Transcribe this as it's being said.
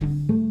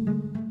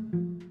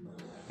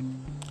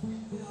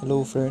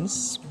Hello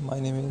friends,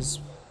 my name is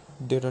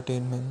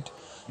dataTainment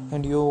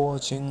and you're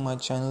watching my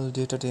channel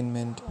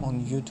dataTainment on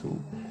YouTube.